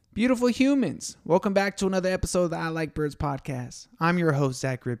Beautiful humans, welcome back to another episode of the I Like Birds podcast. I'm your host,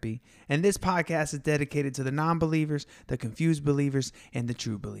 Zach Rippey, and this podcast is dedicated to the non-believers, the confused believers, and the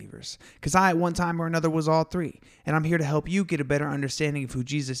true believers. Because I, at one time or another, was all three, and I'm here to help you get a better understanding of who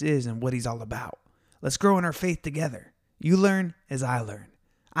Jesus is and what he's all about. Let's grow in our faith together. You learn as I learn.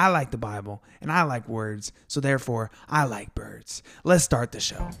 I like the Bible, and I like words, so therefore, I like birds. Let's start the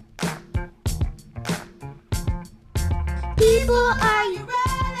show. People, are you ready?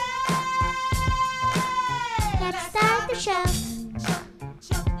 Let's start the show.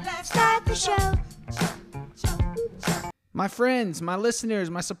 Let's start the show. My friends, my listeners,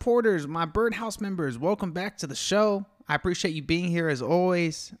 my supporters, my Birdhouse members, welcome back to the show. I appreciate you being here as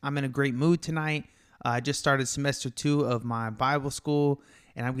always. I'm in a great mood tonight. I just started semester 2 of my Bible school,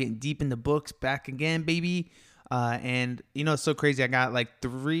 and I'm getting deep in the books back again, baby. And you know, it's so crazy. I got like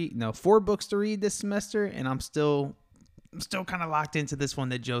 4 books to read this semester, and I'm still kind of locked into this one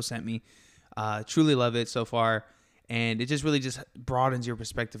that Joe sent me. Truly love it so far. And it just really just broadens your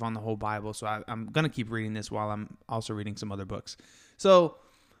perspective on the whole Bible. So I'm going to keep reading this while I'm also reading some other books. So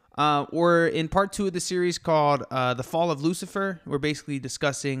we're in part 2 of the series called The Fall of Lucifer. We're basically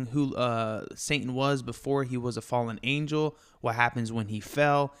discussing who Satan was before he was a fallen angel, what happens when he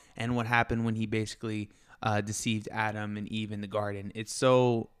fell, and what happened when he basically deceived Adam and Eve in the garden. It's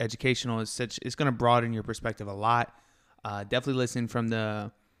so educational. It's going to broaden your perspective a lot. Definitely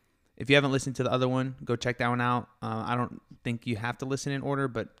listen if you haven't listened to the other one, go check that one out. I don't think you have to listen in order,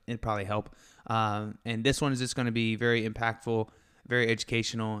 but it'd probably help. And this one is just going to be very impactful, very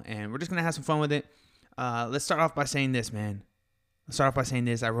educational, and we're just going to have some fun with it. Let's start off by saying this, man. I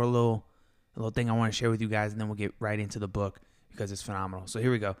wrote a little thing I want to share with you guys, and then we'll get right into the book because it's phenomenal. So here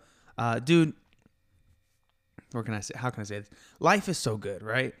we go. Dude, what can I say? How can I say this? Life is so good,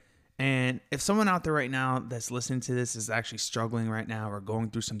 right? And if someone out there right now that's listening to this is actually struggling right now or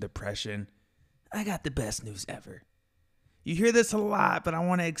going through some depression, I got the best news ever. You hear this a lot, but I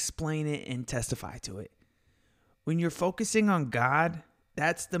want to explain it and testify to it. When you're focusing on God,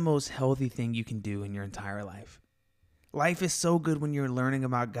 that's the most healthy thing you can do in your entire life. Life is so good when you're learning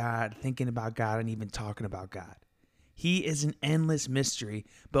about God, thinking about God, and even talking about God. He is an endless mystery,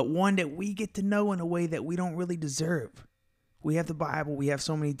 but one that we get to know in a way that we don't really deserve. We have the Bible. We have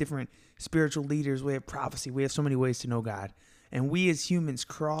so many different spiritual leaders. We have prophecy. We have so many ways to know God. And we as humans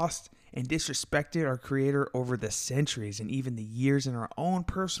crossed and disrespected our Creator over the centuries and even the years in our own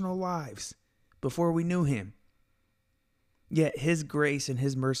personal lives before we knew Him. Yet His grace and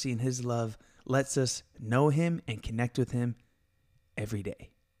His mercy and His love lets us know Him and connect with Him every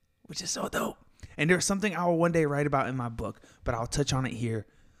day, which is so dope. And there's something I will one day write about in my book, but I'll touch on it here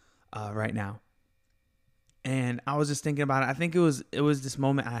right now. And I was just thinking about it. I think it was this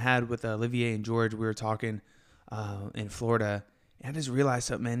moment I had with Olivier and George. We were talking in Florida. And I just realized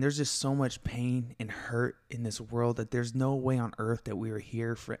something, man. There's just so much pain and hurt in this world that there's no way on earth that we are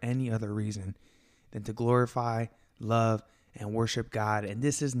here for any other reason than to glorify, love, and worship God. And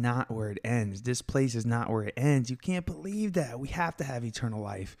this is not where it ends. This place is not where it ends. You can't believe that. We have to have eternal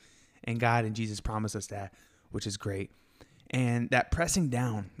life. And God and Jesus promised us that, which is great. And that pressing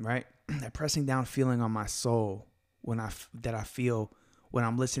down, right? That pressing down feeling on my soul that I feel when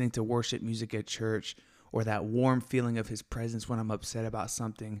I'm listening to worship music at church, or that warm feeling of His presence when I'm upset about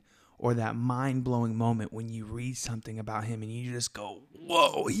something, or that mind-blowing moment when you read something about Him and you just go,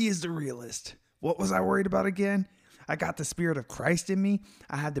 whoa, He is the realist. What was I worried about again? I got the Spirit of Christ in me.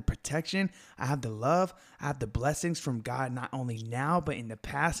 I have the protection. I have the love. I have the blessings from God, not only now, but in the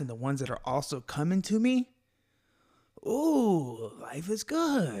past, and the ones that are also coming to me. Ooh, life is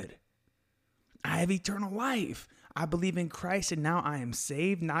good. I have eternal life. I believe in Christ, and now I am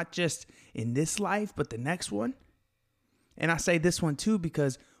saved, not just in this life, but the next one. And I say this one too,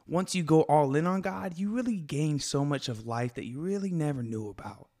 because once you go all in on God, you really gain so much of life that you really never knew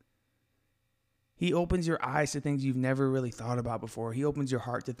about. He opens your eyes to things you've never really thought about before. He opens your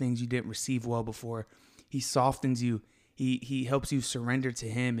heart to things you didn't receive well before. He softens you. He helps you surrender to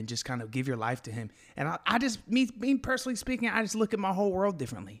Him and just kind of give your life to Him. And I just, me personally speaking, I just look at my whole world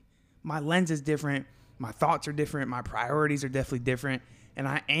differently. My lens is different. My thoughts are different. My priorities are definitely different. And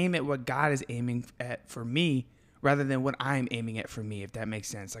I aim at what God is aiming at for me rather than what I'm aiming at for me, if that makes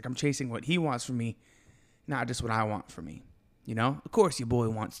sense. Like I'm chasing what He wants for me, not just what I want for me. You know, of course your boy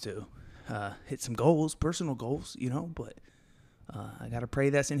wants to hit some goals, personal goals, you know, but I got to pray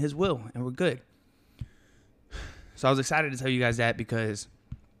that's in His will and we're good. So I was excited to tell you guys that because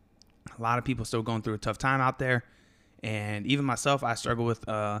a lot of people still going through a tough time out there. And even myself, I struggle with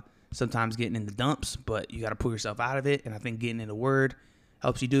sometimes getting in the dumps, but you got to pull yourself out of it. And I think getting in the Word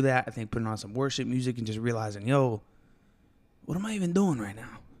helps you do that. I think putting on some worship music and just realizing, yo, what am I even doing right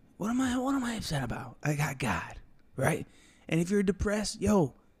now? What am I upset about? I got God, right? And if you're depressed,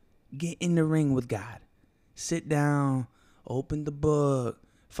 get in the ring with God. Sit down, open the book,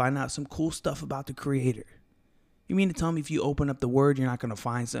 find out some cool stuff about the Creator. You mean to tell me if you open up the Word, you're not going to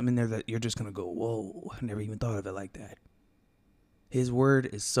find something in there that you're just going to go, whoa, I never even thought of it like that. His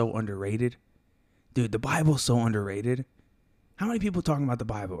Word is so underrated. Dude, the Bible's so underrated. How many people talking about the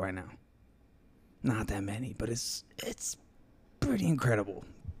Bible right now? Not that many, but it's pretty incredible.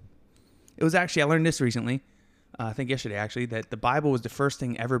 It was actually, I learned this recently, I think yesterday actually, that the Bible was the first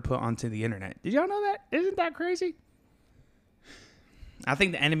thing ever put onto the internet. Did y'all know that? Isn't that crazy? I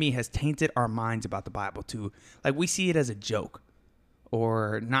think the enemy has tainted our minds about the Bible too. Like, we see it as a joke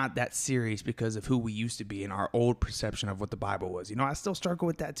or not that serious because of who we used to be and our old perception of what the Bible was. I still struggle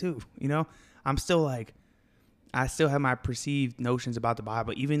with that too. I'm still like, I still have my perceived notions about the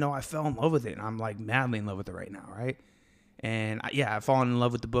Bible, even though I fell in love with it. And I'm like madly in love with it right now, right? And I've fallen in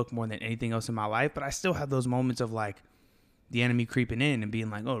love with the book more than anything else in my life, but I still have those moments of like the enemy creeping in and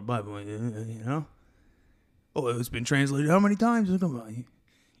being like, oh, the Bible, oh, it's been translated how many times?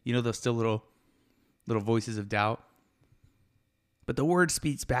 Those still little voices of doubt. But the Word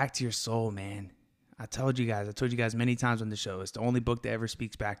speaks back to your soul, man. I told you guys many times on the show, it's the only book that ever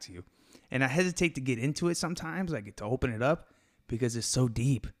speaks back to you. And I hesitate to get into it sometimes, like to open it up, because it's so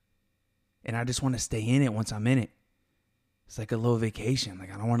deep. And I just want to stay in it once I'm in it. It's like a little vacation.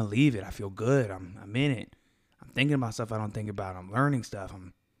 Like, I don't want to leave it. I feel good. I'm in it. I'm thinking about stuff I don't think about. I'm learning stuff.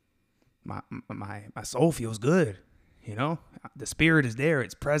 My soul feels good. The Spirit is there.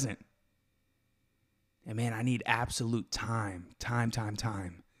 It's present. And man, I need absolute time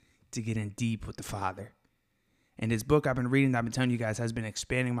to get in deep with the Father. And this book I've been reading, I've been telling you guys, has been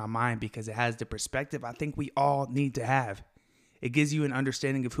expanding my mind because it has the perspective I think we all need to have. It gives you an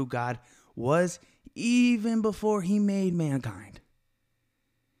understanding of who God was even before he made mankind.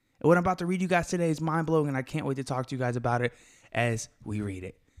 And what I'm about to read you guys today is mind-blowing, and I can't wait to talk to you guys about it as we read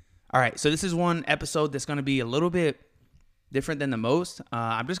it. All right, so this is one episode that's going to be a little bit different than the most.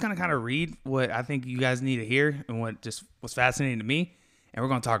 I'm just going to kind of read what I think you guys need to hear and what just was fascinating to me, and we're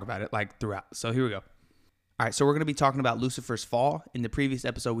going to talk about it like throughout. So here we go. All right, so we're going to be talking about Lucifer's fall. In the previous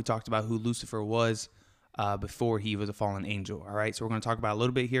episode, we talked about who Lucifer was before he was a fallen angel. All right, so we're going to talk about a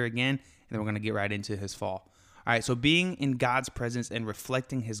little bit here again, and then we're going to get right into his fall. All right, so being in God's presence and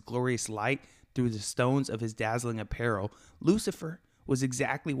reflecting his glorious light through the stones of his dazzling apparel, Lucifer was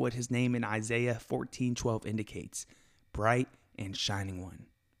exactly what his name in Isaiah 14:12 indicates, bright and shining one.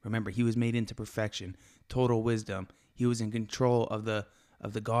 Remember, he was made into perfection, total wisdom. He was in control of the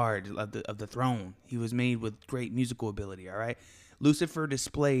guard of the throne. He was made with great musical ability. All right, Lucifer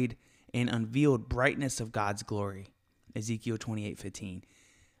displayed and unveiled brightness of God's glory. Ezekiel 28:15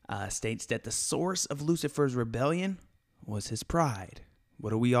 states that the source of Lucifer's rebellion was his pride.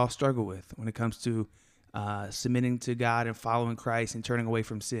 What do we all struggle with when it comes to submitting to God and following Christ and turning away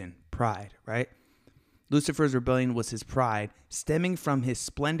from sin? Pride, right? Lucifer's rebellion was his pride, stemming from his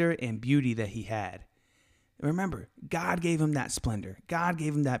splendor and beauty that he had. Remember, God gave him that splendor. God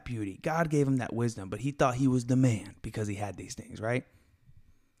gave him that beauty. God gave him that wisdom, but he thought he was the man because he had these things, right?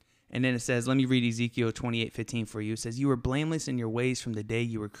 And then it says, let me read Ezekiel 28:15 for you. It says, you were blameless in your ways from the day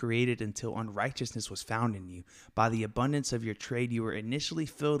you were created until unrighteousness was found in you. By the abundance of your trade, you were initially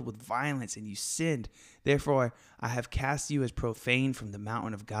filled with violence and you sinned. Therefore, I have cast you as profane from the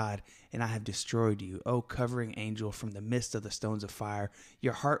mountain of God, and I have destroyed you, O covering angel, from the midst of the stones of fire.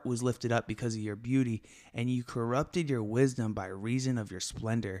 Your heart was lifted up because of your beauty, and you corrupted your wisdom by reason of your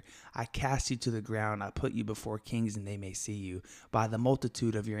splendor. I cast you to the ground. I put you before kings, and they may see you. By the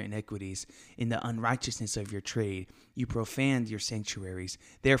multitude of your iniquities, in the unrighteousness of your trade, you profaned your sanctuaries.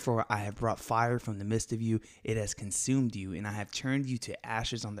 Therefore, I have brought fire from the midst of you. It has consumed you, and I have turned you to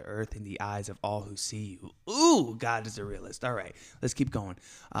ashes on the earth in the eyes of all who see you. Ooh, God is a realist. All right, let's keep going.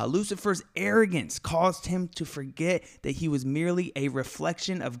 Lucifer's arrogance caused him to forget that he was merely a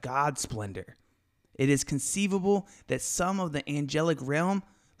reflection of God's splendor. It is conceivable that some of the angelic realm,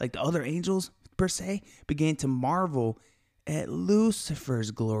 like the other angels per se, began to marvel at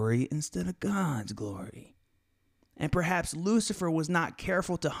Lucifer's glory instead of God's glory. And perhaps Lucifer was not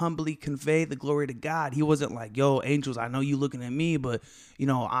careful to humbly convey the glory to God. He wasn't like, yo, angels, I know you looking at me, but,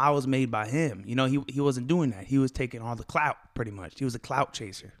 I was made by him. He wasn't doing that. He was taking all the clout, pretty much. He was a clout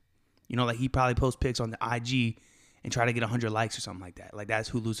chaser. Like he probably post pics on the IG and try to get 100 likes or something like that. Like that's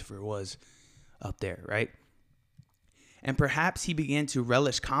who Lucifer was up there, right? And perhaps he began to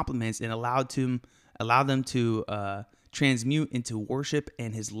relish compliments and allow them to transmute into worship,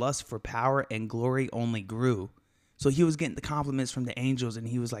 and his lust for power and glory only grew. So he was getting the compliments from the angels, and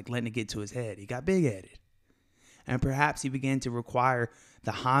he was like letting it get to his head. He got big-headed. and perhaps he began to require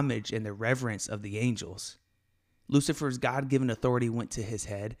the homage and the reverence of the angels. Lucifer's God-given authority went to his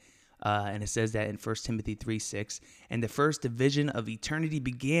head, and it says that in 1 Timothy 3:6, and the first division of eternity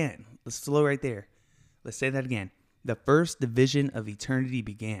began. Let's slow right there. Let's say that again. The first division of eternity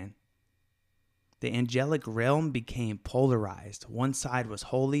began. The angelic realm became polarized. One side was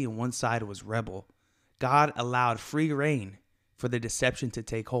holy and one side was rebel. God allowed free reign for the deception to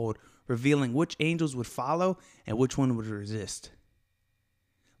take hold, revealing which angels would follow and which one would resist.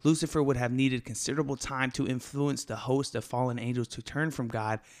 Lucifer would have needed considerable time to influence the host of fallen angels to turn from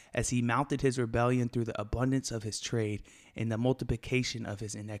God as he mounted his rebellion through the abundance of his trade and the multiplication of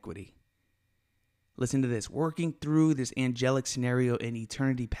his iniquity. Listen to this. Working through this angelic scenario in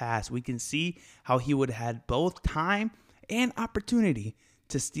eternity past, we can see how he would have had both time and opportunity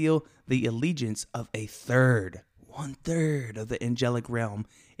to steal the allegiance of one third of the angelic realm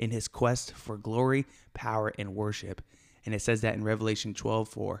in his quest for glory, power, and worship. And it says that in Revelation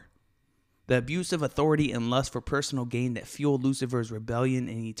 12:4. The abuse of authority and lust for personal gain that fueled Lucifer's rebellion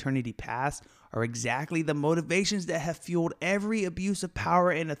in eternity past are exactly the motivations that have fueled every abuse of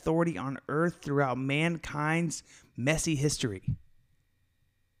power and authority on earth throughout mankind's messy history.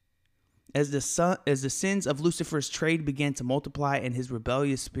 As the sins of Lucifer's trade began to multiply and his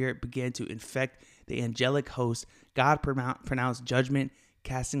rebellious spirit began to infect the angelic host, God pronounced judgment,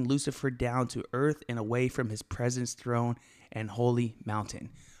 casting Lucifer down to earth and away from his presence, throne, and holy mountain.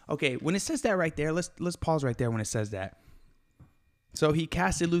 Okay, when it says that right there, let's pause right there when it says that. So he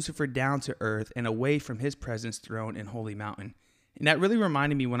casted Lucifer down to earth and away from his presence, throne, and holy mountain. And that really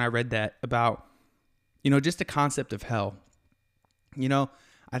reminded me when I read that about, just the concept of hell.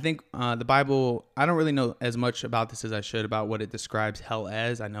 I think the Bible, I don't really know as much about this as I should about what it describes hell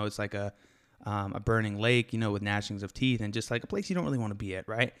as. I know it's like a burning lake, with gnashings of teeth and just like a place you don't really want to be at,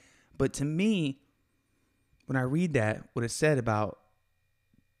 right? But to me, when I read that, what it said about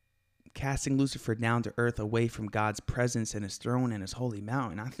casting Lucifer down to earth away from God's presence and his throne and his holy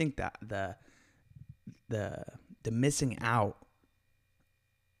mountain, I think that the missing out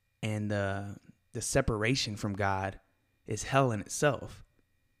and the separation from God is hell in itself.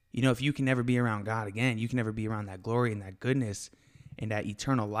 If you can never be around God again, you can never be around that glory and that goodness and that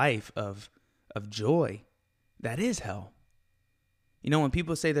eternal life of joy, that is hell. When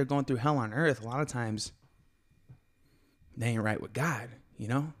people say they're going through hell on earth, a lot of times they ain't right with God,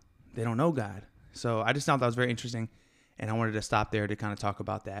 They don't know God. So I just thought that was very interesting, and I wanted to stop there to kind of talk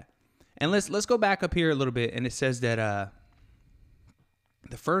about that. And let's go back up here a little bit, and it says that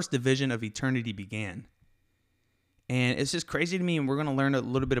the first division of eternity began. And it's just crazy to me, and we're going to learn a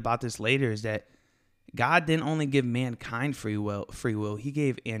little bit about this later, is that God didn't only give mankind free will, he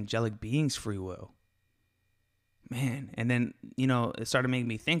gave angelic beings free will. Man, and then, it started making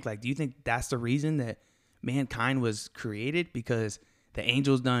me think, do you think that's the reason that mankind was created? Because the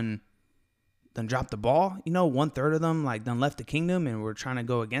angels done dropped the ball, 1/3 of them done left the kingdom and were trying to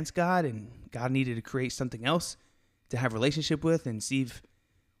go against God, and God needed to create something else to have a relationship with and see if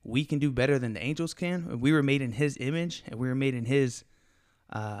we can do better than the angels can. We were made in his image and we were made in his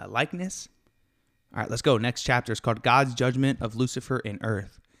likeness. All right, let's go. Next chapter is called God's Judgment of Lucifer in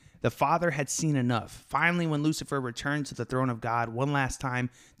Earth. The Father had seen enough. Finally, when Lucifer returned to the throne of God one last time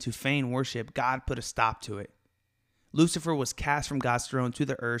to feign worship, God put a stop to it. Lucifer was cast from God's throne to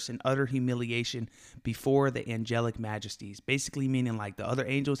the earth in utter humiliation before the angelic majesties. Basically meaning the other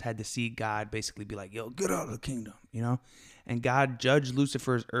angels had to see God basically be like, yo, get out of the kingdom, And God judged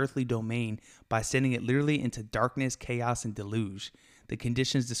Lucifer's earthly domain by sending it literally into darkness, chaos, and deluge. The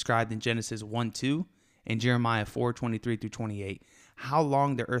conditions described in Genesis 1:2 and Jeremiah 4:23-28. How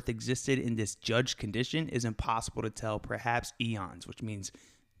long the earth existed in this judged condition is impossible to tell, perhaps eons, which means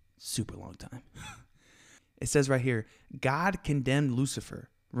super long time. It says right here, God condemned Lucifer,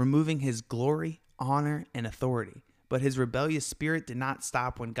 removing his glory, honor, and authority. But his rebellious spirit did not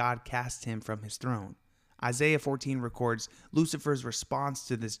stop when God cast him from his throne. Isaiah 14 records Lucifer's response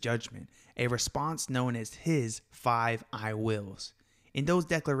to this judgment, a response known as his 5 I wills. In those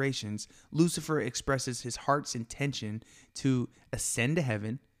declarations, Lucifer expresses his heart's intention to ascend to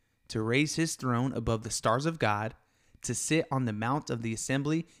heaven, to raise his throne above the stars of God, to sit on the mount of the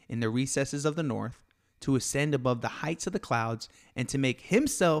assembly in the recesses of the north, to ascend above the heights of the clouds, and to make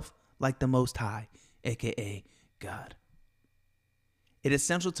himself like the Most High, aka God. It is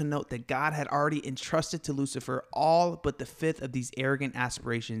essential to note that God had already entrusted to Lucifer all but the 5th of these arrogant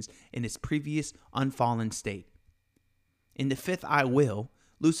aspirations in its previous unfallen state. In the 5th I will,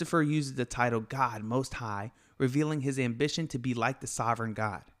 Lucifer uses the title God Most High, revealing his ambition to be like the sovereign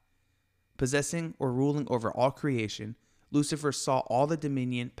God. Possessing or ruling over all creation, Lucifer saw all the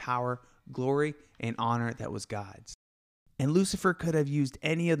dominion, power, glory and honor that was God's. And Lucifer could have used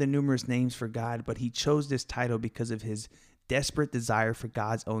any of the numerous names for God, but he chose this title because of his desperate desire for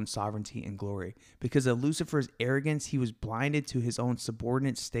God's own sovereignty and glory. Because of Lucifer's arrogance, he was blinded to his own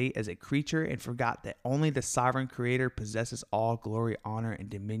subordinate state as a creature and forgot that only the sovereign creator possesses all glory, honor, and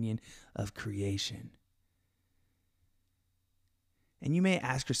dominion of creation. And you may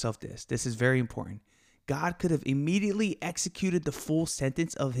ask yourself this. This is very important. God could have immediately executed the full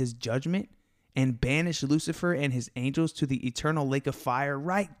sentence of his judgment and banished Lucifer and his angels to the eternal lake of fire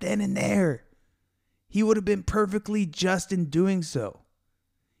right then and there. He would have been perfectly just in doing so.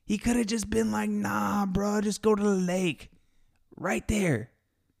 He could have just been like, nah, bro, just go to the lake. Right there.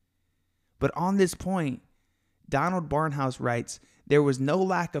 But on this point, Donald Barnhouse writes, there was no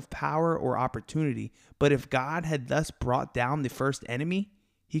lack of power or opportunity, but if God had thus brought down the first enemy,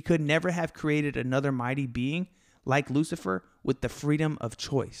 he could never have created another mighty being like Lucifer with the freedom of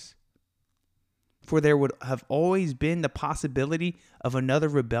choice. For there would have always been the possibility of another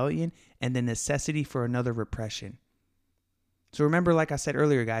rebellion and the necessity for another repression. So remember, like I said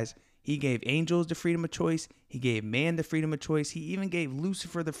earlier, guys, he gave angels the freedom of choice. He gave man the freedom of choice. He even gave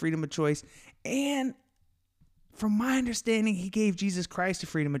Lucifer the freedom of choice. And from my understanding, he gave Jesus Christ the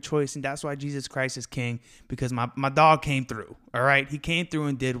freedom of choice. And that's why Jesus Christ is king, because my dog came through. All right. He came through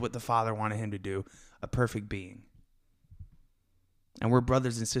and did what the Father wanted him to do, a perfect being. And we're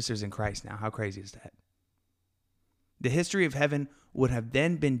brothers and sisters in Christ now. How crazy is that? The history of heaven would have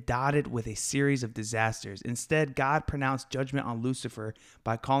then been dotted with a series of disasters. Instead, God pronounced judgment on Lucifer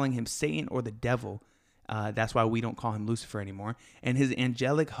by calling him Satan or the devil. That's why we don't call him Lucifer anymore. And his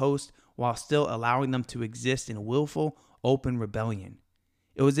angelic host, while still allowing them to exist in willful, open rebellion.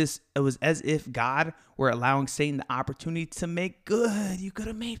 It was as if God were allowing Satan the opportunity to make good. You could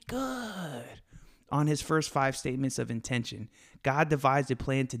have made good. On his first 5 statements of intention, God devised a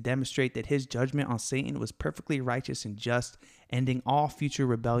plan to demonstrate that his judgment on Satan was perfectly righteous and just, ending all future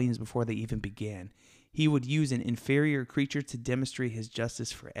rebellions before they even began. He would use an inferior creature to demonstrate his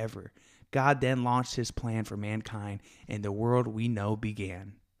justice forever. God then launched his plan for mankind, and the world we know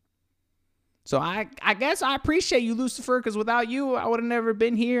began. So I guess I appreciate you, Lucifer, because without you, I would have never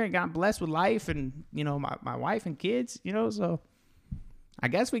been here and got blessed with life and, my wife and kids, so I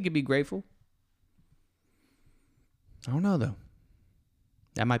guess we could be grateful. I don't know, though.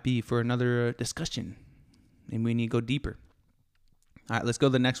 That might be for another discussion. And we need to go deeper. All right, let's go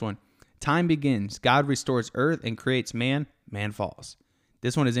to the next one. Time begins. God restores earth and creates man. Man falls.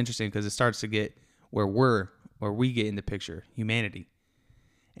 This one is interesting because it starts to get where we get in the picture, humanity.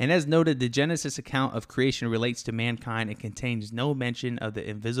 And as noted, the Genesis account of creation relates to mankind and contains no mention of the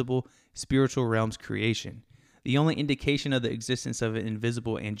invisible spiritual realm's creation. The only indication of the existence of an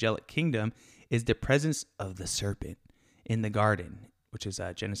invisible angelic kingdom is the presence of the serpent in the garden, which is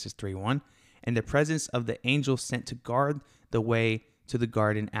Genesis 3:1, and the presence of the angel sent to guard the way to the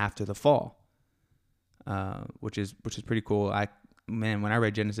garden after the fall, which is pretty cool. When I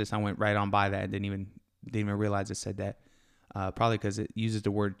read Genesis, I went right on by that and didn't even realize it said that. Probably because it uses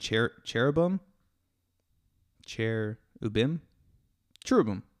the word cherubim. It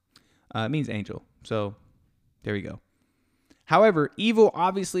means angel. So there we go. However, evil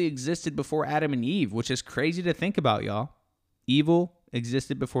obviously existed before Adam and Eve, which is crazy to think about, y'all. Evil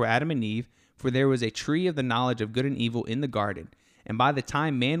existed before Adam and Eve, for there was a tree of the knowledge of good and evil in the garden. And by the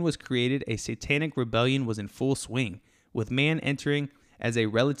time man was created, a satanic rebellion was in full swing, with man entering as a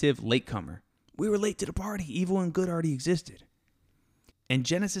relative latecomer. We were late to the party. Evil and good already existed. And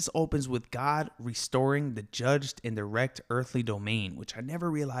Genesis opens with God restoring the judged and direct earthly domain, which I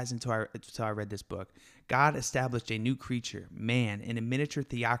never realized until I read this book. God established a new creature, man, in a miniature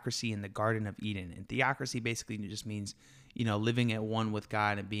theocracy in the Garden of Eden. And theocracy basically just means, living at one with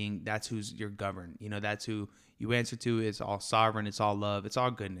God and that's who's you're governed. That's who you answer to. It's all sovereign. It's all love. It's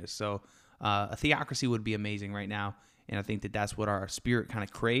all goodness. So a theocracy would be amazing right now. And I think that that's what our spirit kind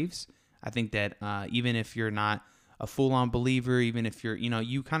of craves. I think that even if you're not a full-on believer, even if you're,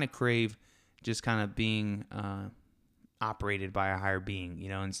 you kind of crave just kind of being operated by a higher being,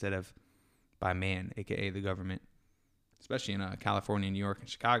 instead of by man, aka the government, especially in California, New York, and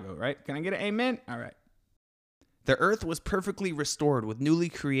Chicago, right? Can I get an amen? All right. The earth was perfectly restored with newly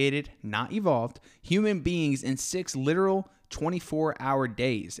created, not evolved, human beings in 6 literal 24-hour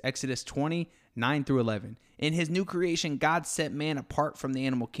days. Exodus 20:9 through 11. In his new creation, God set man apart from the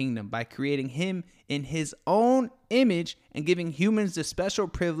animal kingdom by creating him in his own image and giving humans the special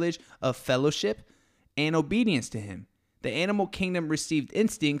privilege of fellowship and obedience to him. The animal kingdom received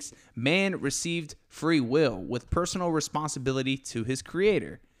instincts, man received free will with personal responsibility to his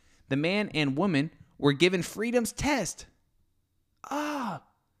creator. The man and woman were given freedom's test. I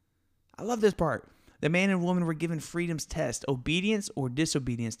I love this part. The man and woman were given freedom's test, obedience or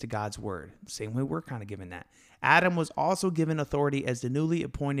disobedience to God's word. Same way we're kind of given that. Adam was also given authority as the newly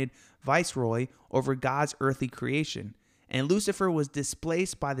appointed viceroy over God's earthly creation. And Lucifer was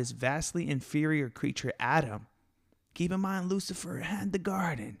displaced by this vastly inferior creature, Adam. Keep in mind, Lucifer had the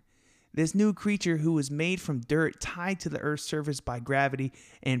garden. This new creature who was made from dirt, tied to the earth's surface by gravity,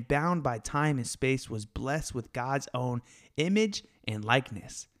 and bound by time and space was blessed with God's own image and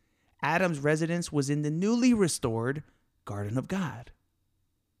likeness. Adam's residence was in the newly restored Garden of God,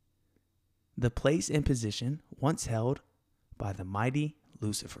 the place and position once held by the mighty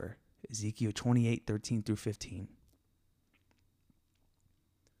Lucifer. Ezekiel 28:13-15.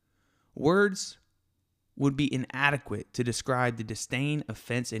 Words would be inadequate to describe the disdain,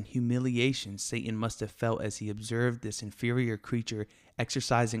 offense, and humiliation Satan must have felt as he observed this inferior creature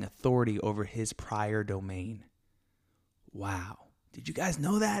exercising authority over his prior domain. Wow. Did you guys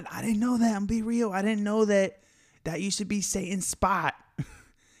know that? I didn't know that. I'm be real. I didn't know that used to be Satan's spot.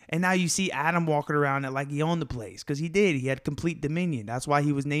 And now you see Adam walking around it like he owned the place, because he did. He had complete dominion. That's why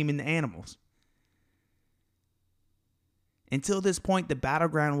he was naming the animals. Until this point, the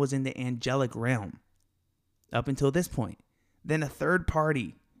battleground was in the angelic realm. Up until this point. Then a third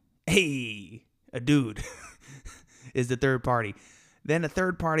party, a dude, is the third party. Then a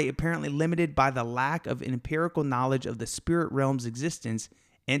third party, apparently limited by the lack of empirical knowledge of the spirit realm's existence,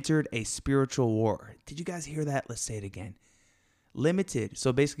 entered a spiritual war. Did you guys hear that? Let's say it again. Limited.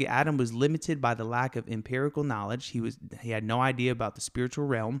 So basically, Adam was limited by the lack of empirical knowledge. He had no idea about the spiritual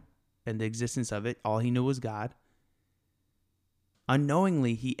realm and the existence of it. All he knew was God.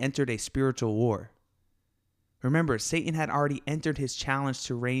 Unknowingly, he entered a spiritual war. Remember, Satan had already entered his challenge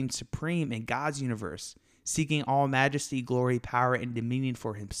to reign supreme in God's universe, seeking all majesty, glory, power, and dominion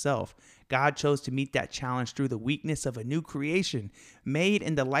for himself. God chose to meet that challenge through the weakness of a new creation, made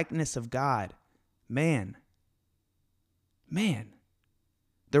in the likeness of God. Man.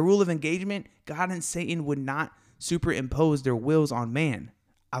 The rule of engagement, God and Satan would not superimpose their wills on man.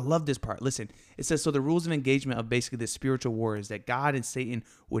 I love this part. Listen, it says, so the rules of engagement of basically the spiritual war is that God and Satan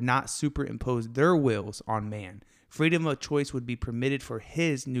would not superimpose their wills on man. Freedom of choice would be permitted for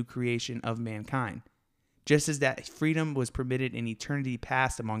his new creation of mankind, just as that freedom was permitted in eternity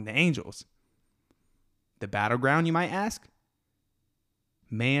past among the angels. The battleground, you might ask?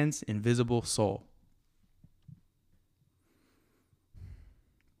 Man's invisible soul.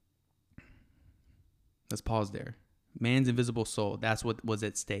 Let's pause there. Man's invisible soul. That's what was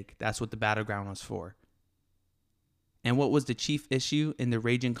at stake. That's what the battleground was for. And what was the chief issue in the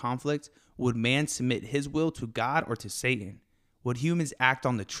raging conflict? Would man submit his will to God or to Satan? Would humans act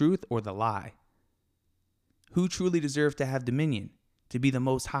on the truth or the lie? Who truly deserved to have dominion, to be the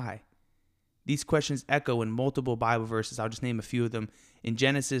Most High? These questions echo in multiple Bible verses. I'll just name a few of them. In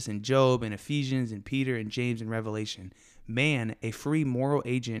Genesis and Job and Ephesians and Peter and James and Revelation. Man, a free moral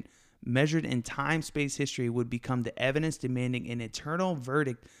agent, measured in time-space history, would become the evidence demanding an eternal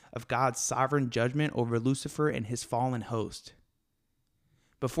verdict of God's sovereign judgment over Lucifer and his fallen host.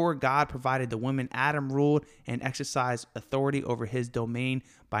 Before God provided the woman, Adam ruled and exercised authority over his domain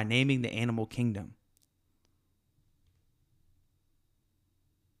by naming the animal kingdom.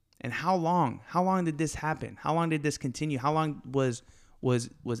 And how long? How long did this happen? How long did this continue? How long was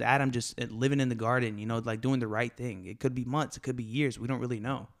Adam just living in the garden, like doing the right thing? It could be months. It could be years. We don't really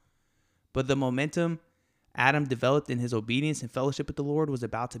know. But the momentum Adam developed in his obedience and fellowship with the Lord was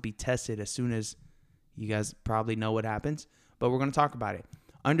about to be tested as soon as you guys probably know what happens. But we're going to talk about it.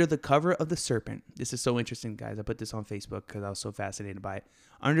 Under the cover of the serpent. This is so interesting, guys. I put this on Facebook because I was so fascinated by it.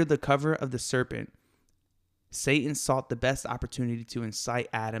 Under the cover of the serpent, Satan sought the best opportunity to incite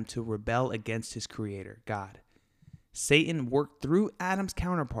Adam to rebel against his creator, God. Satan worked through Adam's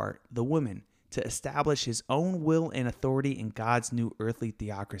counterpart, the woman, to establish his own will and authority in God's new earthly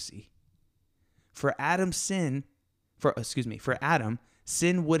theocracy. For Adam, sin would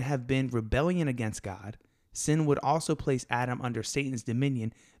have been rebellion against God. Sin would also place Adam under Satan's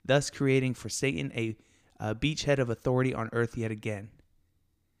dominion, thus creating for Satan a beachhead of authority on earth yet again.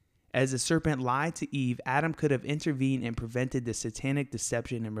 As the serpent lied to Eve, Adam could have intervened and prevented the satanic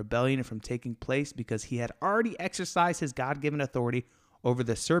deception and rebellion from taking place because he had already exercised his God-given authority over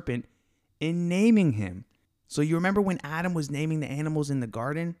the serpent in naming him. So you remember when Adam was naming the animals in the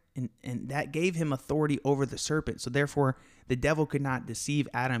garden, and that gave him authority over the serpent. So therefore, the devil could not deceive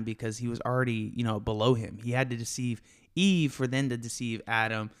Adam because he was already, below him. He had to deceive Eve for then to deceive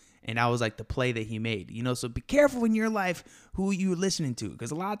Adam. And that was like the play that he made, so be careful in your life who you're listening to, because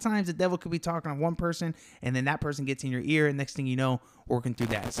a lot of times the devil could be talking to one person and then that person gets in your ear, and next thing you know, working through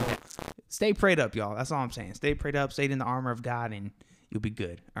that. So stay prayed up, y'all. That's all I'm saying. Stay prayed up, stay in the armor of God, and you'll be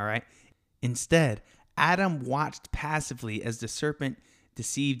good. All right. Instead, Adam watched passively as the serpent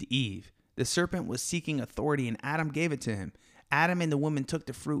deceived Eve. The serpent was seeking authority, and Adam gave it to him. Adam and the woman took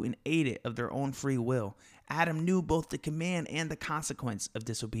the fruit and ate it of their own free will. Adam knew both the command and the consequence of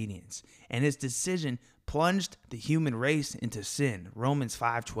disobedience, and his decision plunged the human race into sin. Romans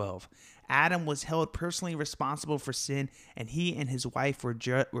 5:12. Adam was held personally responsible for sin, and he and his wife were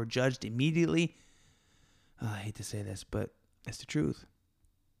judged immediately. I hate to say this, but it's the truth.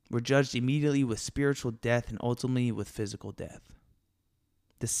 Were judged immediately with spiritual death and ultimately with physical death.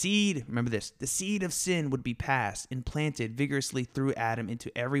 The seed, remember this, the seed of sin would be passed and planted vigorously through Adam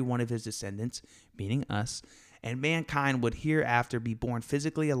into every one of his descendants, meaning us, and mankind would hereafter be born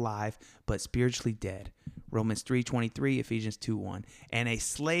physically alive but spiritually dead. Romans 3:23, Ephesians 2:1, and a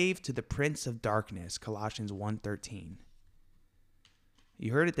slave to the prince of darkness, Colossians 1:13.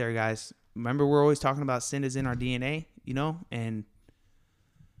 You heard it there, guys. Remember, we're always talking about sin is in our DNA, and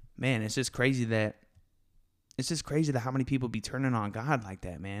man, it's just crazy that how many people be turning on God like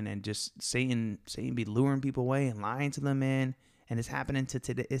that, man, and just Satan be luring people away and lying to them, man. And it's happening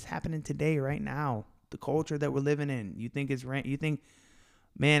today. It's happening today, right now. The culture that we're living in. You think it's right? You think,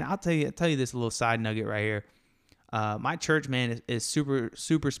 man? I'll tell you this little side nugget right here. My church, man, is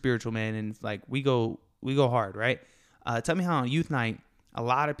super spiritual, man, and like we go hard, right? Tell me how on youth night, a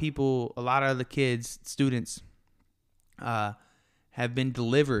lot of the kids, students, have been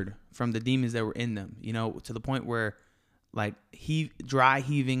delivered from the demons that were in them, to the point where like dry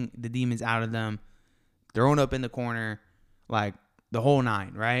heaving the demons out of them, thrown up in the corner, like the whole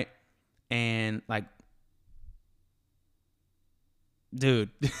nine, right? And like, dude,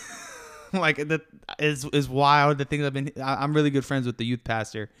 like that is wild. The things I'm really good friends with the youth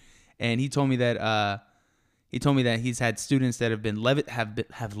pastor, and he told me that he's had students that have been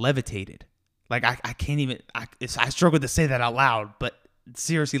have levitated. Like I can't even, I struggle to say that out loud, but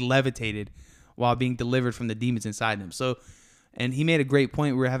seriously levitated while being delivered from the demons inside them. So, and he made a great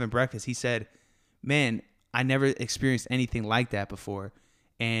point. We were having breakfast. He said, man, I never experienced anything like that before.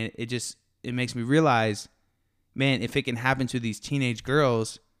 And it makes me realize, man, if it can happen to these teenage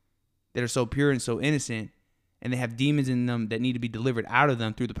girls that are so pure and so innocent, and they have demons in them that need to be delivered out of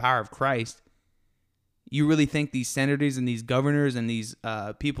them through the power of Christ, you really think these senators and these governors and these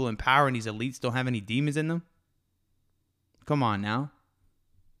people in power and these elites don't have any demons in them? Come on now.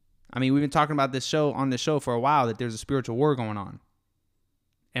 I mean, we've been talking about this on the show for a while, that there's a spiritual war going on.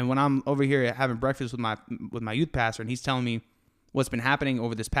 And when I'm over here having breakfast with my youth pastor, and he's telling me what's been happening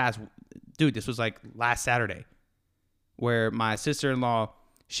over this this was like last Saturday, where my sister-in-law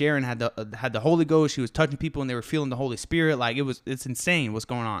Sharon had the Holy Ghost. She was touching people and they were feeling the Holy Spirit. Like it's insane what's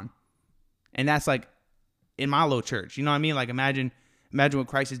going on. And that's like in my little church. You know what I mean? Like imagine what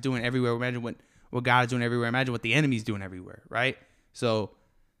Christ is doing everywhere. Imagine what God is doing everywhere. Imagine what the enemy's doing everywhere, right? So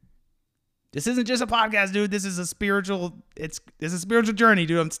this isn't just a podcast, dude. This is a spiritual journey,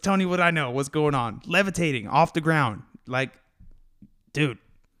 dude. I'm just telling you what I know, what's going on. Levitating off the ground. Like, dude.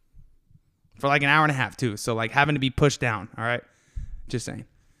 For like an hour and a half too. So like having to be pushed down. All right. Just saying.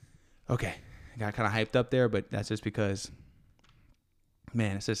 Okay. I got kind of hyped up there, but that's just because,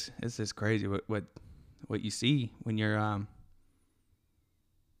 man, it's just crazy what you see when you're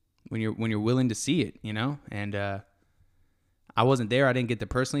willing to see it, and I wasn't there. I didn't get to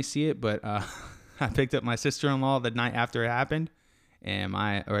personally see it, but I picked up my sister-in-law the night after it happened, the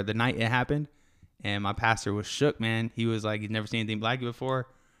night it happened, and my pastor was shook, man. He was like, he's never seen anything like it before.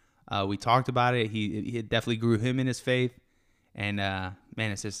 We talked about it. It definitely grew him in his faith, and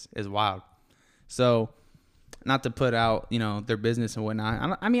man, it's wild. So, not to put out, their business and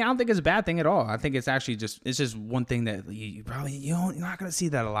whatnot. I don't think it's a bad thing at all. I think it's actually just one thing that you're not gonna see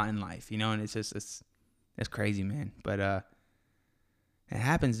that a lot in life, and it's crazy, man. But it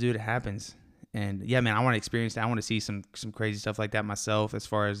happens, dude. It happens, and yeah, man, I want to experience that. I want to see some crazy stuff like that myself. As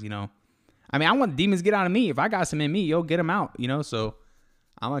far as I want demons to get out of me. If I got some in me, get them out, So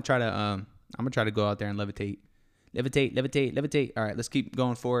I'm gonna try to go out there and levitate. All right, let's keep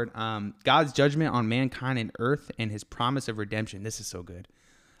going forward. God's judgment on mankind and earth and his promise of redemption. This is so good.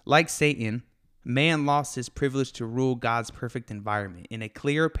 Like Satan, man lost his privilege to rule God's perfect environment. In a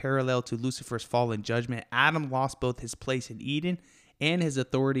clear parallel to Lucifer's fall in judgment, Adam lost both his place in Eden and his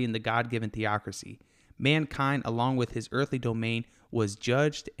authority in the God-given theocracy. Mankind, along with his earthly domain, was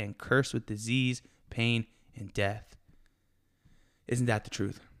judged and cursed with disease, pain, and death. Isn't that the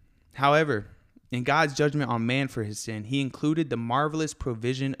truth? However, in God's judgment on man for his sin, he included the marvelous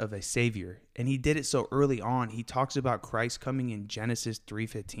provision of a savior. And he did it so early on. He talks about Christ coming in Genesis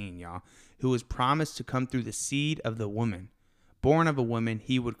 3:15, y'all, who was promised to come through the seed of the woman. born of a woman,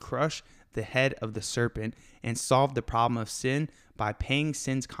 he would crush the head of the serpent and solve the problem of sin by paying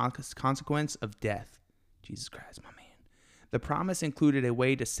sin's consequence of death. Jesus Christ, my man. The promise included a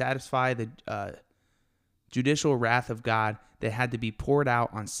way to satisfy the judicial wrath of God that had to be poured out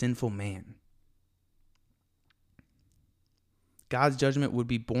on sinful man. God's judgment would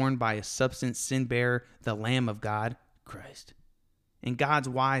be borne by a substance sin bearer, the Lamb of God, Christ. In God's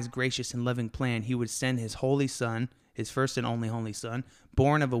wise, gracious, and loving plan, he would send his holy son, his first and only holy son,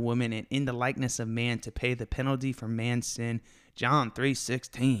 born of a woman and in the likeness of man to pay the penalty for man's sin. John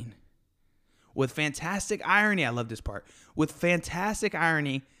 3:16. With fantastic irony, I love this part. With fantastic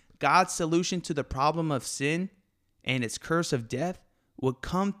irony, God's solution to the problem of sin and its curse of death would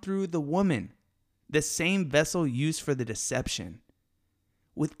come through the woman, the same vessel used for the deception.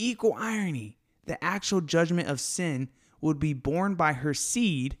 With equal irony, the actual judgment of sin would be borne by her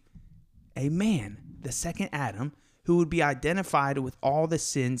seed, a man, the second Adam, who would be identified with all the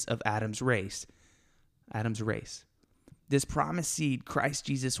sins of Adam's race. This promised seed, Christ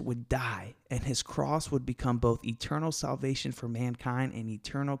Jesus, would die, and his cross would become both eternal salvation for mankind and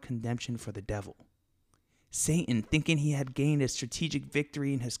eternal condemnation for the devil. Satan, thinking he had gained a strategic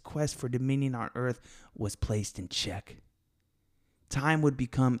victory in his quest for dominion on earth, was placed in check. Time would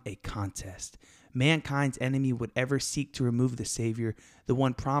become a contest. Mankind's enemy would ever seek to remove the Savior, the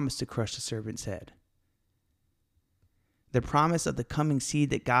one promised to crush the serpent's head. The promise of the coming seed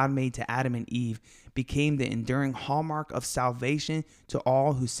that God made to Adam and Eve became the enduring hallmark of salvation to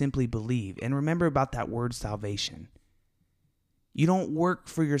all who simply believe. And remember about that word salvation. You don't work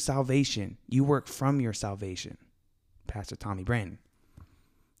for your salvation. You work from your salvation. Pastor Tommy Brandon.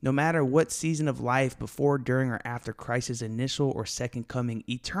 No matter what season of life, before, during, or after Christ's initial or second coming,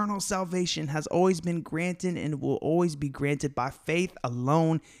 eternal salvation has always been granted and will always be granted by faith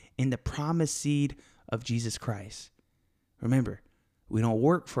alone in the promised seed of Jesus Christ. Remember, we don't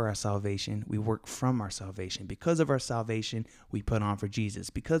work for our salvation. We work from our salvation. Because of our salvation, we put on for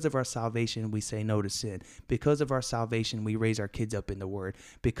Jesus. Because of our salvation, we say no to sin. Because of our salvation, we raise our kids up in the word.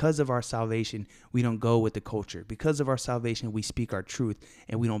 Because of our salvation, we don't go with the culture. Because of our salvation, we speak our truth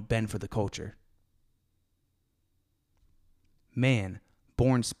and we don't bend for the culture. Man,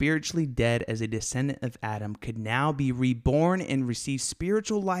 born spiritually dead as a descendant of Adam, could now be reborn and receive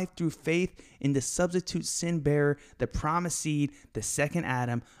spiritual life through faith in the substitute sin bearer, the promised seed, the second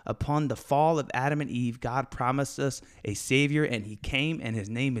Adam. Upon the fall of Adam and Eve, God promised us a Savior, and he came, and his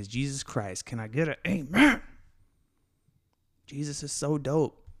name is Jesus Christ. Can I get an amen? Jesus is so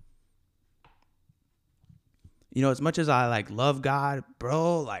dope. You know, as much as I love God,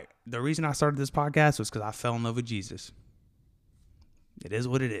 bro, the reason I started this podcast was because I fell in love with Jesus. It is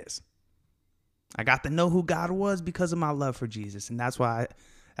what it is. I got to know who God was because of my love for Jesus. And that's why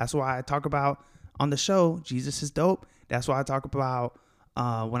I talk about on the show, Jesus is dope. That's why I talk about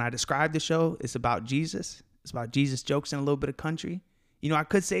when I describe the show, it's about Jesus. It's about Jesus jokes and a little bit of country. You know, I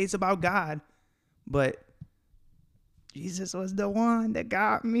could say it's about God, but Jesus was the one that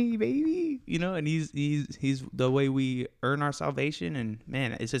got me, baby. You know, and he's the way we earn our salvation. And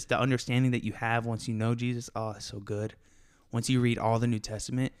man, it's just the understanding that you have once you know Jesus. Oh, it's so good. Once you read all the New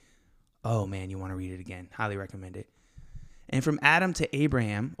Testament, oh man, you want to read it again. Highly recommend it. And from Adam to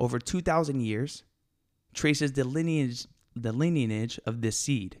Abraham, over 2,000 years, traces the lineage of this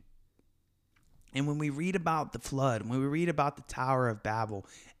seed. And when we read about the flood, when we read about the Tower of Babel,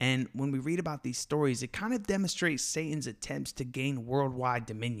 and when we read about these stories, it kind of demonstrates Satan's attempts to gain worldwide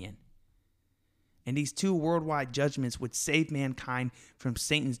dominion. And these two worldwide judgments would save mankind from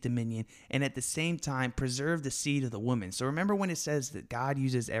Satan's dominion and at the same time preserve the seed of the woman. So remember when it says that God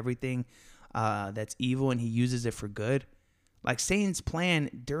uses everything that's evil and he uses it for good? Like Satan's plan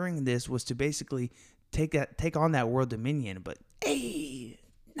during this was to basically take on that world dominion. But hey,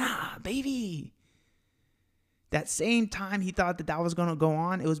 nah, baby. That same time he thought that was going to go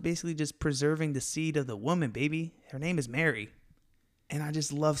on, it was basically just preserving the seed of the woman, baby. Her name is Mary. And I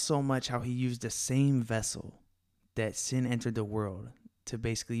just love so much how he used the same vessel that sin entered the world to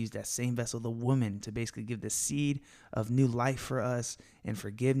basically use that same vessel, the woman, to basically give the seed of new life for us and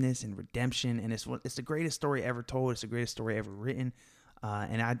forgiveness and redemption. And it's the greatest story ever told. It's the greatest story ever written.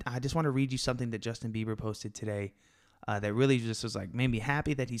 And I just want to read you something that Justin Bieber posted today that really just was made me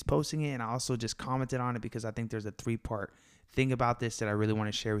happy that he's posting it. And I also just commented on it because I think there's a 3-part thing about this that I really want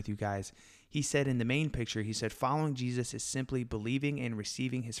to share with you guys. He said in the main picture, he said, following Jesus is simply believing and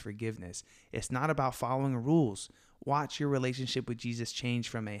receiving his forgiveness. It's not about following rules. Watch your relationship with Jesus change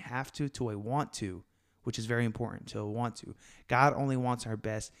from a have to a want to, which is very important, to a want to. God only wants our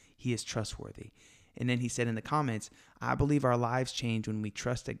best. He is trustworthy. And then he said in the comments, I believe our lives change when we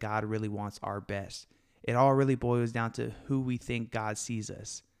trust that God really wants our best. It all really boils down to who we think God sees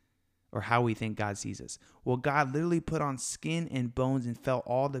us, or how we think God sees us. Well, God literally put on skin and bones and felt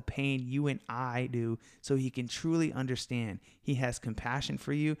all the pain you and I do so he can truly understand. He has compassion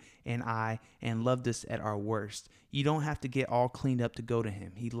for you and I, and loved us at our worst. You don't have to get all cleaned up to go to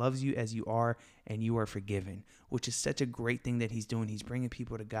him. He loves you as you are, and you are forgiven, which is such a great thing that he's doing. He's bringing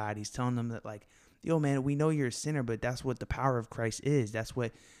people to God. He's telling them that, like, yo, man, we know you're a sinner, but that's what the power of Christ is. That's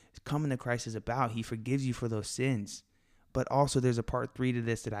what coming to Christ is about. He forgives you for those sins. But also there's a part 3 to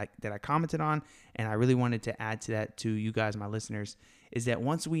this that I commented on, and I really wanted to add to that to you guys, my listeners, is that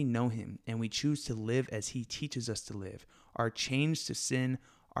once we know him and we choose to live as he teaches us to live, our chains to sin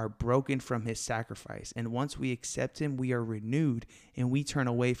are broken from his sacrifice. And once we accept him, we are renewed, and we turn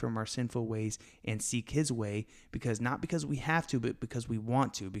away from our sinful ways and seek his way, not because we have to, but because we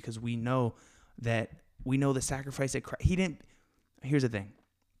want to, because we know the sacrifice that Christ, here's the thing.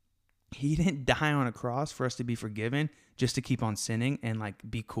 He didn't die on a cross for us to be forgiven just to keep on sinning and like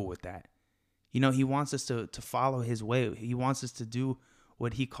be cool with that. You know, he wants us to follow his way. He wants us to do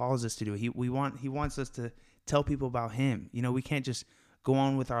what he calls us to do. He wants us to tell people about him. You know, we can't just go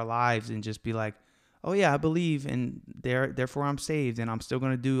on with our lives and just be like, oh yeah, I believe, and therefore I'm saved, and I'm still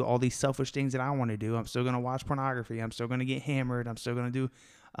going to do all these selfish things that I want to do. I'm still going to watch pornography. I'm still going to get hammered. I'm still going to do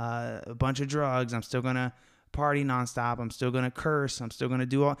a bunch of drugs. I'm still going to party nonstop. I'm still going to curse. I'm still going to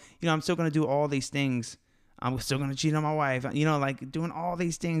do I'm still going to do all these things. I'm still going to cheat on my wife. You know, like doing all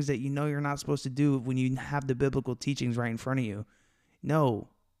these things that you know you're not supposed to do when you have the biblical teachings right in front of you. No.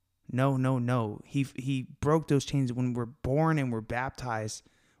 He broke those chains when we're born and we're baptized,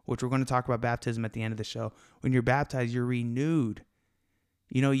 which we're going to talk about baptism at the end of the show. When you're baptized, you're renewed.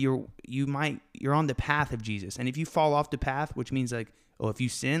 You know, you're on the path of Jesus. And if you fall off the path, which means like, if you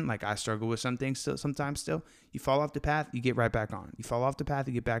sin, like I struggle with some things sometimes still, you fall off the path, you get right back on. You fall off the path,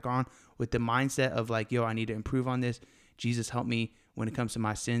 you get back on with the mindset of like, yo, I need to improve on this. Jesus, help me when it comes to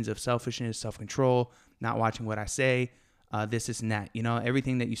my sins of selfishness, self-control, not watching what I say, this and that. You know,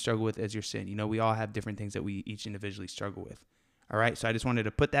 everything that you struggle with as your sin. You know, we all have different things that we each individually struggle with. All right, so I just wanted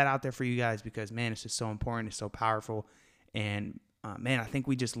to put that out there for you guys because, man, it's just so important. It's so powerful. And, man, I think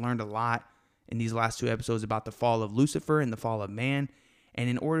we just learned a lot in these last 2 episodes about the fall of Lucifer and the fall of man. And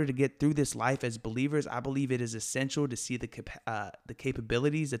in order to get through this life as believers, I believe it is essential to see the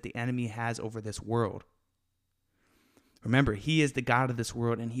capabilities that the enemy has over this world. Remember, he is the God of this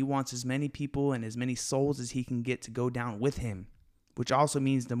world, and he wants as many people and as many souls as he can get to go down with him, which also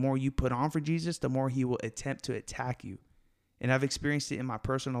means the more you put on for Jesus, the more he will attempt to attack you. And I've experienced it in my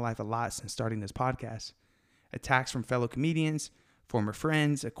personal life a lot since starting this podcast. Attacks from fellow comedians, former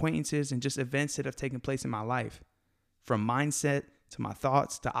friends, acquaintances, and just events that have taken place in my life. From mindset to my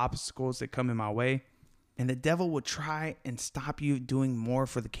thoughts, to obstacles that come in my way. And the devil will try and stop you doing more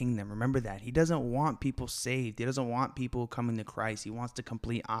for the kingdom. Remember that. He doesn't want people saved. He doesn't want people coming to Christ. He wants the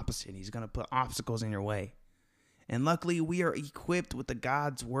complete opposite. He's going to put obstacles in your way. And luckily, we are equipped with the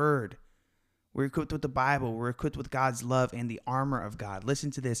God's word. We're equipped with the Bible. We're equipped with God's love and the armor of God.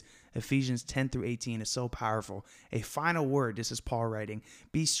 Listen to this. Ephesians 10-18 is so powerful. A final word. This is Paul writing.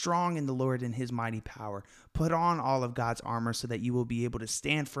 Be strong in the Lord and his mighty power. Put on all of God's armor so that you will be able to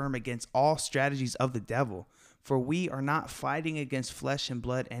stand firm against all strategies of the devil. For we are not fighting against flesh and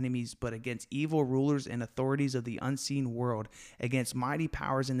blood enemies, but against evil rulers and authorities of the unseen world, against mighty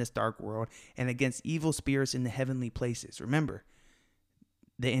powers in this dark world, and against evil spirits in the heavenly places. Remember,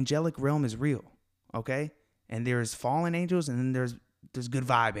 the angelic realm is real, okay? And there's fallen angels, and then there's good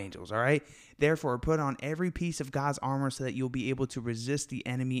vibe angels, all right? Therefore, put on every piece of God's armor so that you'll be able to resist the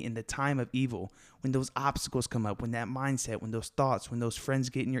enemy in the time of evil. When those obstacles come up, when that mindset, when those thoughts, when those friends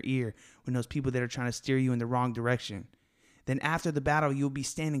get in your ear, when those people that are trying to steer you in the wrong direction. Then after the battle, you'll be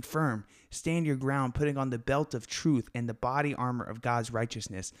standing firm. Stand your ground, putting on the belt of truth and the body armor of God's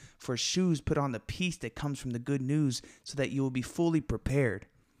righteousness. For shoes, put on the peace that comes from the good news so that you will be fully prepared.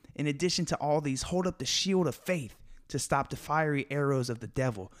 In addition to all these, hold up the shield of faith to stop the fiery arrows of the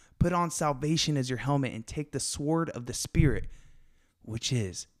devil. Put on salvation as your helmet and take the sword of the Spirit, which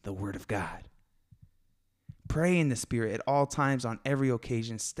is the word of God. Pray in the Spirit at all times on every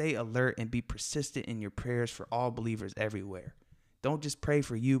occasion. Stay alert and be persistent in your prayers for all believers everywhere. Don't just pray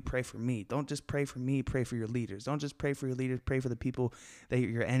for you, pray for me. Don't just pray for me, pray for your leaders. Don't just pray for your leaders, pray for the people that are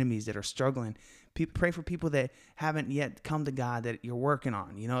your enemies that are struggling. Pray for people that haven't yet come to God that you're working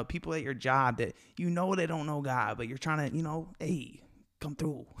on. You know, people at your job that you know they don't know God, but you're trying to, hey, come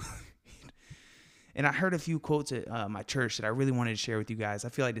through. And I heard a few quotes at my church that I really wanted to share with you guys. I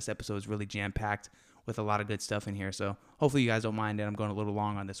feel like this episode is really jam-packed with a lot of good stuff in here. So hopefully you guys don't mind that I'm going a little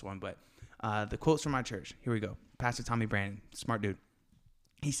long on this one, but the quotes from my church. Here we go. Pastor Tommy Brandon, smart dude.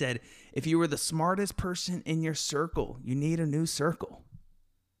 He said, if you were the smartest person in your circle, you need a new circle.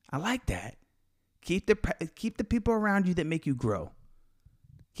 I like that. Keep the people around you that make you grow.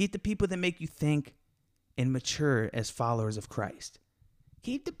 Keep the people that make you think and mature as followers of Christ.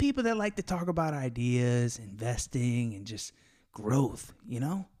 Keep the people that like to talk about ideas, investing, and just growth, you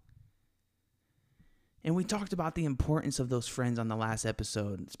know? And we talked about the importance of those friends on the last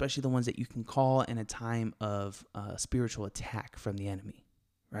episode, especially the ones that you can call in a time of spiritual attack from the enemy,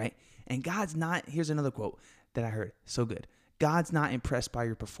 right? And God's not, here's another quote that I heard, so good. God's not impressed by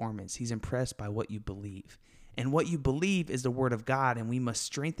your performance. He's impressed by what you believe. And what you believe is the word of God, and we must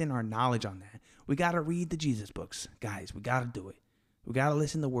strengthen our knowledge on that. We got to read the Jesus books. Guys, we got to do it. We got to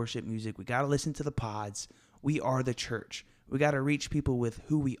listen to worship music. We got to listen to the pods. We are the church. We got to reach people with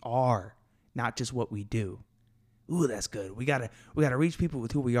who we are, not just what we do. Ooh, that's good. We got to reach people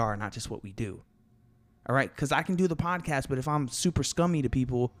with who we are, not just what we do. All right? Because I can do the podcast, but if I'm super scummy to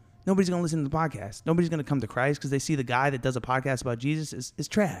people, nobody's going to listen to the podcast. Nobody's going to come to Christ because they see the guy that does a podcast about Jesus is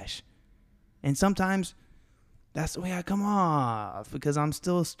trash. And sometimes that's the way I come off because I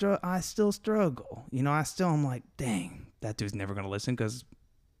still struggle. You know, I'm like, dang, that dude's never going to listen because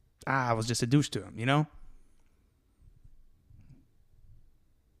I was just a douche to him, you know?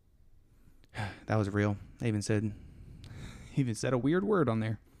 That was real. I even said a weird word on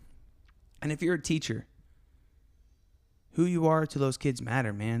there. And if you're a teacher, who you are to those kids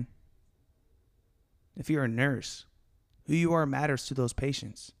matter, man. If you're a nurse, who you are matters to those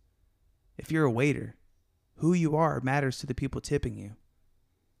patients. If you're a waiter, who you are matters to the people tipping you.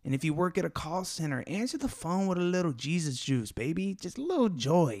 And if you work at a call center, answer the phone with a little Jesus juice, baby. Just a little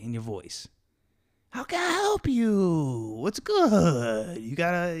joy in your voice. How can I help you? What's good?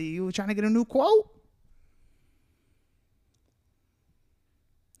 You trying to get a new quote?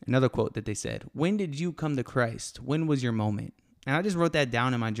 Another quote that they said, when did you come to Christ? When was your moment? And I just wrote that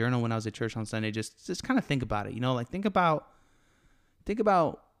down in my journal when I was at church on Sunday. Just kind of think about it. You know, like think about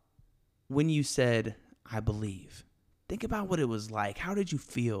when you said, I believe. Think about what it was like. How did you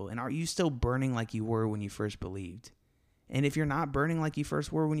feel? And are you still burning like you were when you first believed? And if you're not burning like you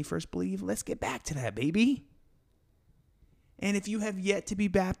first were when you first believed, let's get back to that, baby. And if you have yet to be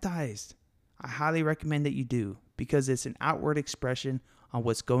baptized, I highly recommend that you do because it's an outward expression on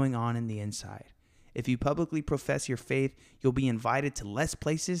what's going on in the inside. If you publicly profess your faith, you'll be invited to less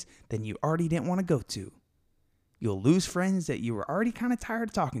places than you already didn't want to go to. You'll lose friends that you were already kind of tired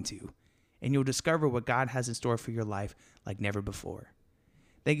of talking to, and you'll discover what God has in store for your life like never before.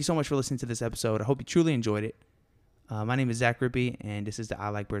 Thank you so much for listening to this episode. I hope you truly enjoyed it. My name is Zach Rippey, and this is the I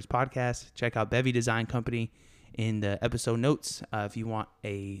Like Birds podcast. Check out Bevy Design Company in the episode notes if you want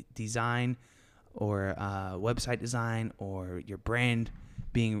a design or website design or your brand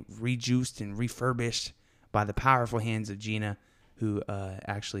being rejuiced and refurbished by the powerful hands of Gina, who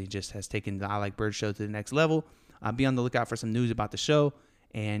actually just has taken the I Like Birds show to the next level. Be on the lookout for some news about the show.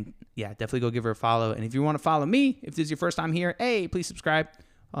 And yeah, definitely go give her a follow. And if you want to follow me, if this is your first time here, hey, please subscribe.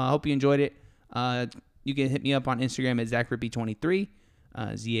 I hope you enjoyed it. You can hit me up on Instagram at ZachRippey23,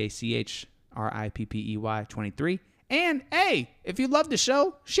 ZachRippey 23. And hey, if you love the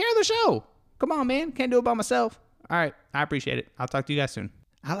show, share the show. Come on, man. Can't do it by myself. All right. I appreciate it. I'll talk to you guys soon.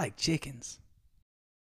 I like chickens.